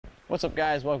What's up,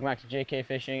 guys? Welcome back to JK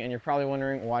Fishing. And you're probably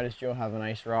wondering, why does Joe have an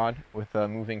ice rod with a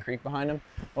moving creek behind him?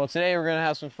 Well, today we're gonna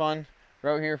have some fun.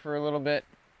 We're out here for a little bit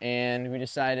and we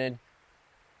decided,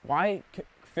 why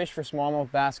fish for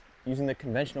smallmouth bass using the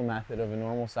conventional method of a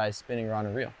normal size spinning rod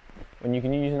and reel when you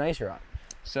can use an ice rod?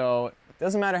 So it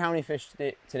doesn't matter how many fish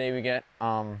today we get.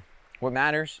 What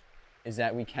matters is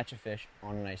that we catch a fish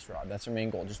on an ice rod. That's our main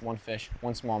goal. Just one fish,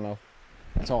 one smallmouth.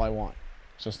 That's all I want.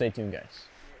 So stay tuned, guys.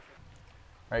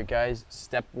 All right, guys,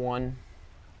 step one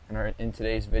in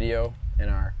today's video in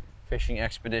our fishing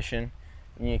expedition,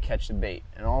 you need to catch the bait.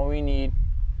 And all we need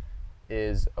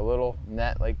is a little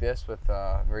net like this with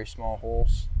very small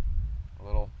holes, a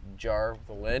little jar with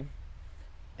a lid,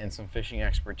 and some fishing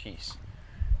expertise.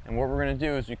 And what we're gonna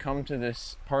do is we come to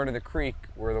this part of the creek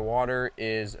where the water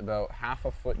is about half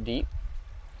a foot deep,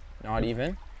 not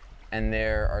even, and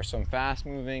there are some fast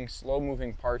moving, slow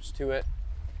moving parts to it.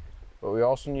 But we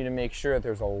also need to make sure that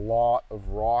there's a lot of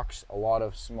rocks, a lot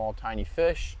of small tiny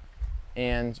fish,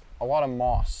 and a lot of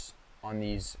moss on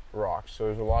these rocks. So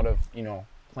there's a lot of,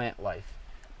 plant life.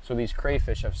 So these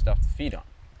crayfish have stuff to feed on.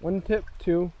 One tip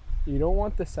too, you don't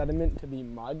want the sediment to be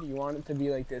mud. You want it to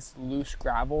be like this loose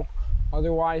gravel.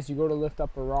 Otherwise, you go to lift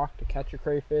up a rock to catch a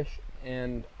crayfish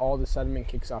and all the sediment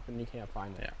kicks up and you can't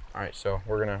find it. Yeah. All right, so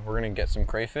we're gonna get some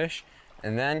crayfish,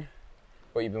 and then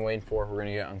what you've been waiting for, we're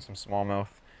gonna get on some smallmouth,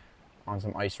 on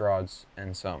some ice rods,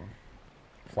 and some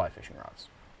fly fishing rods.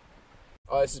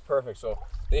 Oh, this is perfect. So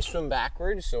they swim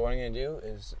backwards, so what I'm gonna do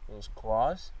is those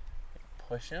claws,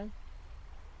 push him,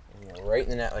 and go right in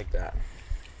the net like that.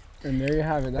 And there you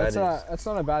have it. That's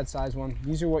not a bad size one.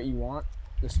 These are what you want.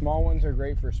 The small ones are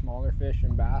great for smaller fish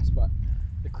and bass, but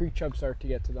the creek chubs start to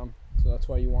get to them. So that's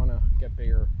why you wanna get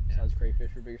bigger size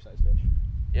crayfish or bigger size fish.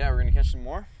 Yeah, we're gonna catch some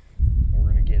more. We're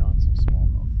gonna get on some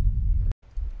smallmouth.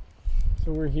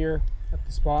 So we're here at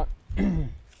the spot.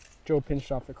 Joe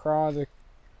pinched off the claw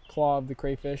of the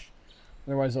crayfish.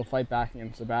 Otherwise they'll fight back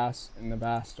against the bass, and the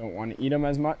bass don't want to eat them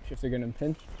as much if they're going to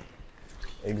pinch.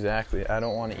 Exactly. I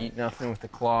don't want to eat nothing with the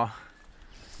claw.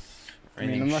 I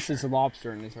mean, unless it's a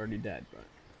lobster and it's already dead. But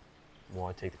well,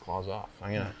 I take the claws off.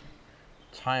 I'm gonna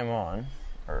tie him on,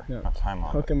 or not tie him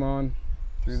on. Hook him on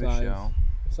through the shell.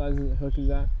 What size of the hook is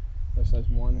that? What size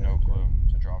one? No clue.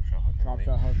 It's a drop shot hook. Drop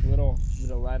shot hook, little bit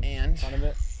of lead in front of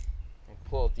it. We'll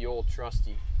pull out the old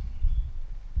trusty.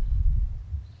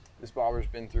 This bobber's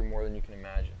been through more than you can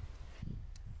imagine.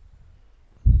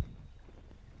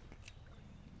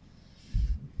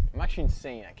 I'm actually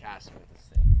insane at casting with this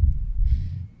thing.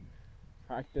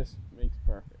 Practice makes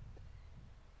perfect.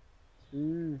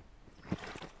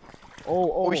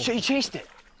 Oh, he chased it.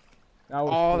 That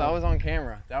was cool. That was on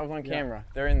camera. That was on camera.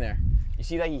 They're in there. You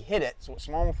see that he hit it, so what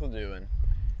smallmouth will do, and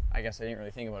I guess I didn't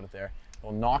really think about it there,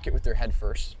 they'll knock it with their head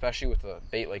first, especially with a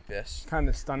bait like this. Kind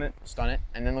of stun it,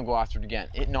 and then they'll go after it again.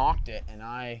 It knocked it, and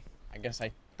I guess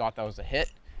I thought that was a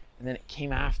hit, and then it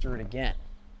came after it again.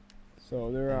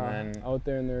 So they're out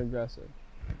there and they're aggressive.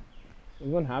 Does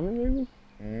one have it maybe?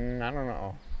 I don't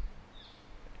know.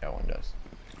 Yeah, one does.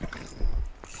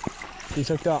 He's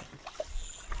hooked up.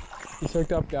 He's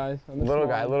hooked up, guys. Little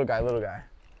guy.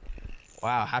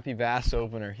 Wow, happy bass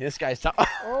opener. This guy's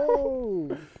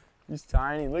oh! He's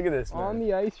tiny. Look at this, man. On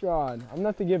the ice rod. I'm gonna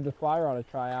have to give the fly rod a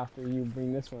try after you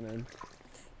bring this one in.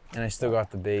 And I still got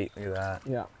the bait. Look at that.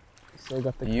 Yeah. Still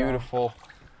got the beautiful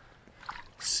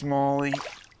smallie.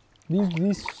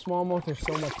 These smallmouth are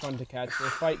so much fun to catch. They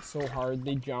fight so hard.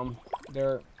 They jump.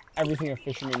 They're everything a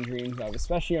fisherman dreams of,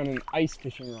 especially on an ice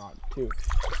fishing rod too.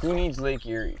 Who needs Lake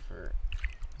Erie for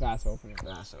bass opener?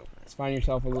 Bass opener. Just find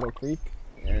yourself a little creek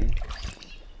and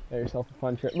get yourself a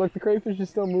fun trip. Look, the crayfish is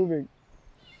still moving.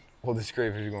 Well, this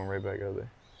crayfish is going right back out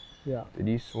there. Yeah. Did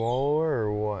he swallow her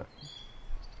or what?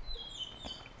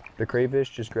 The crayfish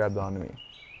just grabbed onto me.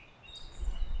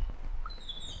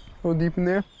 Go deep in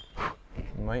there.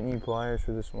 Might need pliers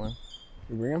for this one.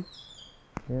 You bring them?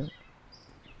 Yeah.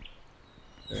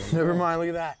 Never mind, look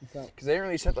at that. Because they didn't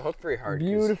really set the hook very hard.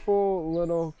 Beautiful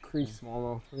little creek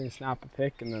smallmouth. We're going to snap a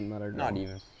pick and then let her go. Not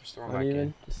even. Just throw him back in.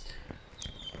 in.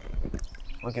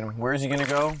 Look at him. Where's he going to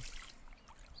go?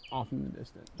 Off in the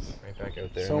distance. Right back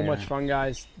out there. So much fun,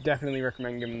 guys. Definitely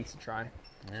recommend giving this a try.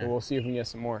 Yeah. So we'll see if we can get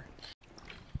some more.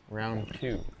 Round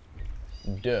 2.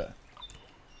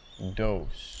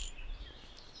 Dose.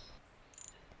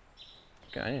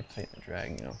 Okay, I need to tighten the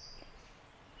drag,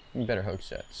 better hook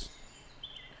sets.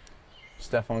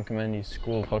 Stefan Comendi's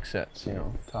school of hook sets,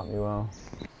 taught me well.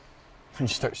 When you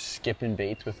start skipping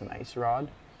baits with an ice rod.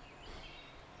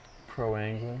 Pro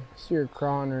angler. See your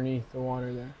craw underneath the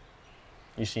water there.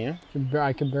 You see him?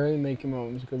 I could barely make him out.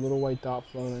 There's like a little white dot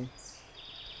floating.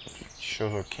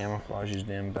 Shows how camouflage these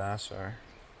damn bass are.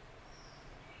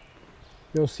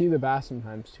 You'll see the bass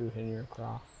sometimes too hitting your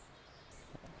craw.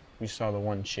 We saw the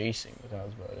one chasing, but that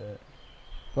was about it.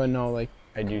 But no, like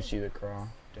I do see the craw.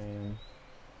 Damn.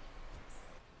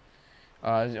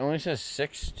 It only says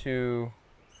 6 to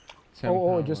 10 oh,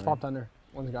 it pound just line. popped under.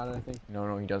 One's got it, I think.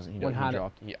 No, he doesn't. He One doesn't. had He it.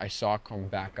 dropped. I saw it come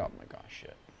back up. My gosh,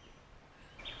 shit.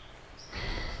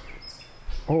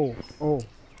 Oh.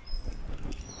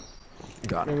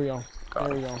 Got There him. we go.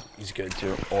 There we go. He's good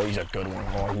too. Oh, he's a good one.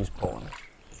 Oh, he's pulling.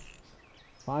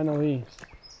 Finally.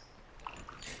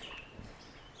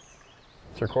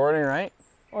 It's recording, right?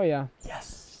 Oh yeah.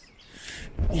 Yes.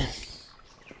 Yes.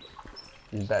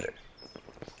 He's better.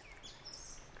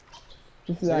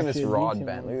 This is Look at actually this a rod decent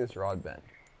bend. one. Look at this rod bend.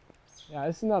 Yeah,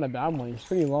 this is not a bad one. He's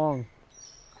pretty long.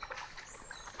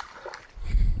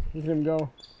 Look at him go.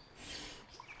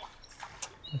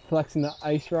 Flexing the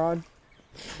ice rod.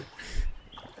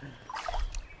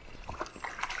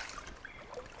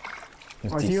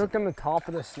 He's Oh, is he decent. hooking the top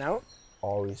of the snout?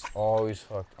 Always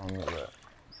hooked on the lip.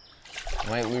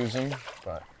 Might lose him,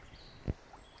 but.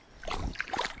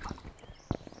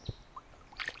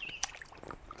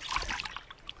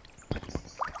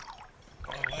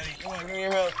 Oh, buddy, come on, give me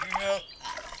your milk, give me your milk.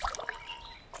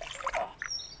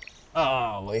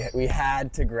 Oh, we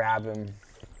had to grab him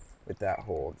with that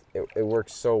hold. It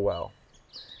works so well.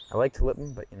 I like to lip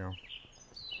him, but you know.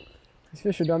 These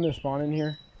fish are done their spawning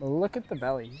here. But look at the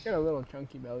belly. He's got a little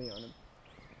chunky belly on him.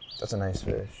 That's a nice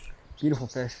fish. Beautiful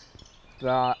fish.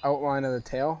 The outline of the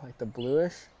tail, like the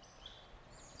bluish.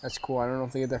 That's cool. I don't know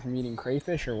if they get that from eating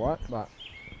crayfish or what, but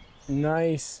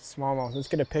nice smallmouth. Let's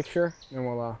get a picture and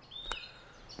we'll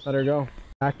let her go.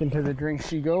 Back into the drink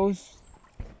she goes.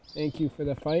 Thank you for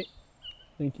the fight.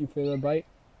 Thank you for the bite.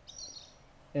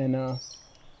 And have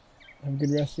a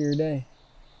good rest of your day.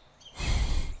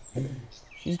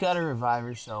 She's got to revive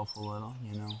herself a little,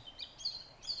 you know.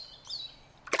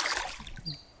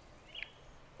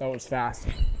 That was fast.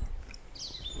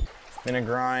 Been a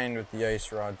grind with the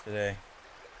ice rod today.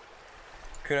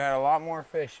 Could have had a lot more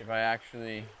fish if I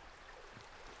actually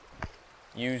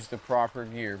used the proper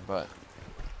gear, but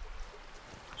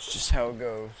it's just how it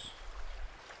goes.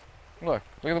 Look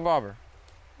at the bobber.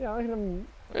 Yeah, look at him.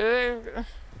 Got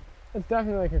It's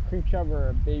definitely like a creek chub or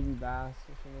a baby bass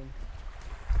or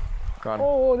something. him.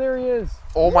 Oh, there he is.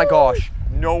 Oh my gosh.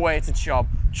 No way it's a chub.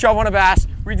 Chub on a bass.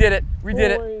 We did it. We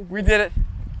did it. We did it.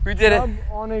 We did Chub it.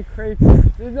 on a crayfish.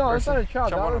 No, it's not a chub.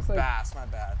 Chub That on a looks like. bass. My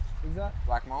bad. Is that?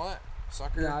 Black mullet?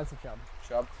 Sucker? Yeah, it's a chub.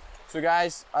 Chub. So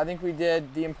guys, I think we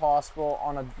did the impossible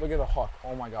on a, look at the hook.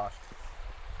 Oh my gosh.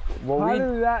 Well, How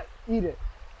did that eat it?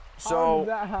 How so did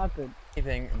that happen?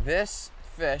 this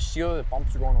fish, see how the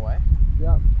bumps are going away?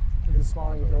 Yep. The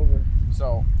spawning is over.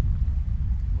 So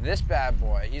this bad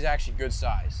boy, he's actually good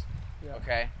size. Yeah.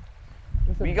 Okay.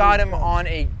 That's a We got big him chub. on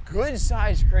a good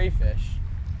sized crayfish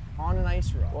on an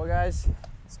ice rod. Well guys,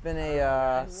 it's been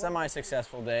a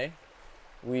semi-successful day.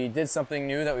 We did something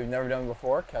new that we've never done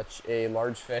before, catch a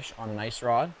large fish on an ice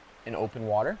rod in open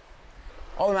water.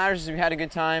 All that matters is we had a good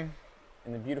time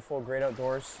in the beautiful great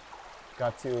outdoors.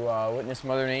 Got to witness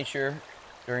Mother Nature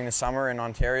during the summer in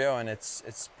Ontario, and it's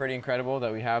pretty incredible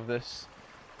that we have this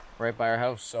right by our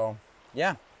house. So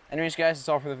yeah, anyways guys, that's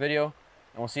all for the video,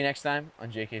 and we'll see you next time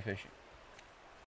on JK Fishing.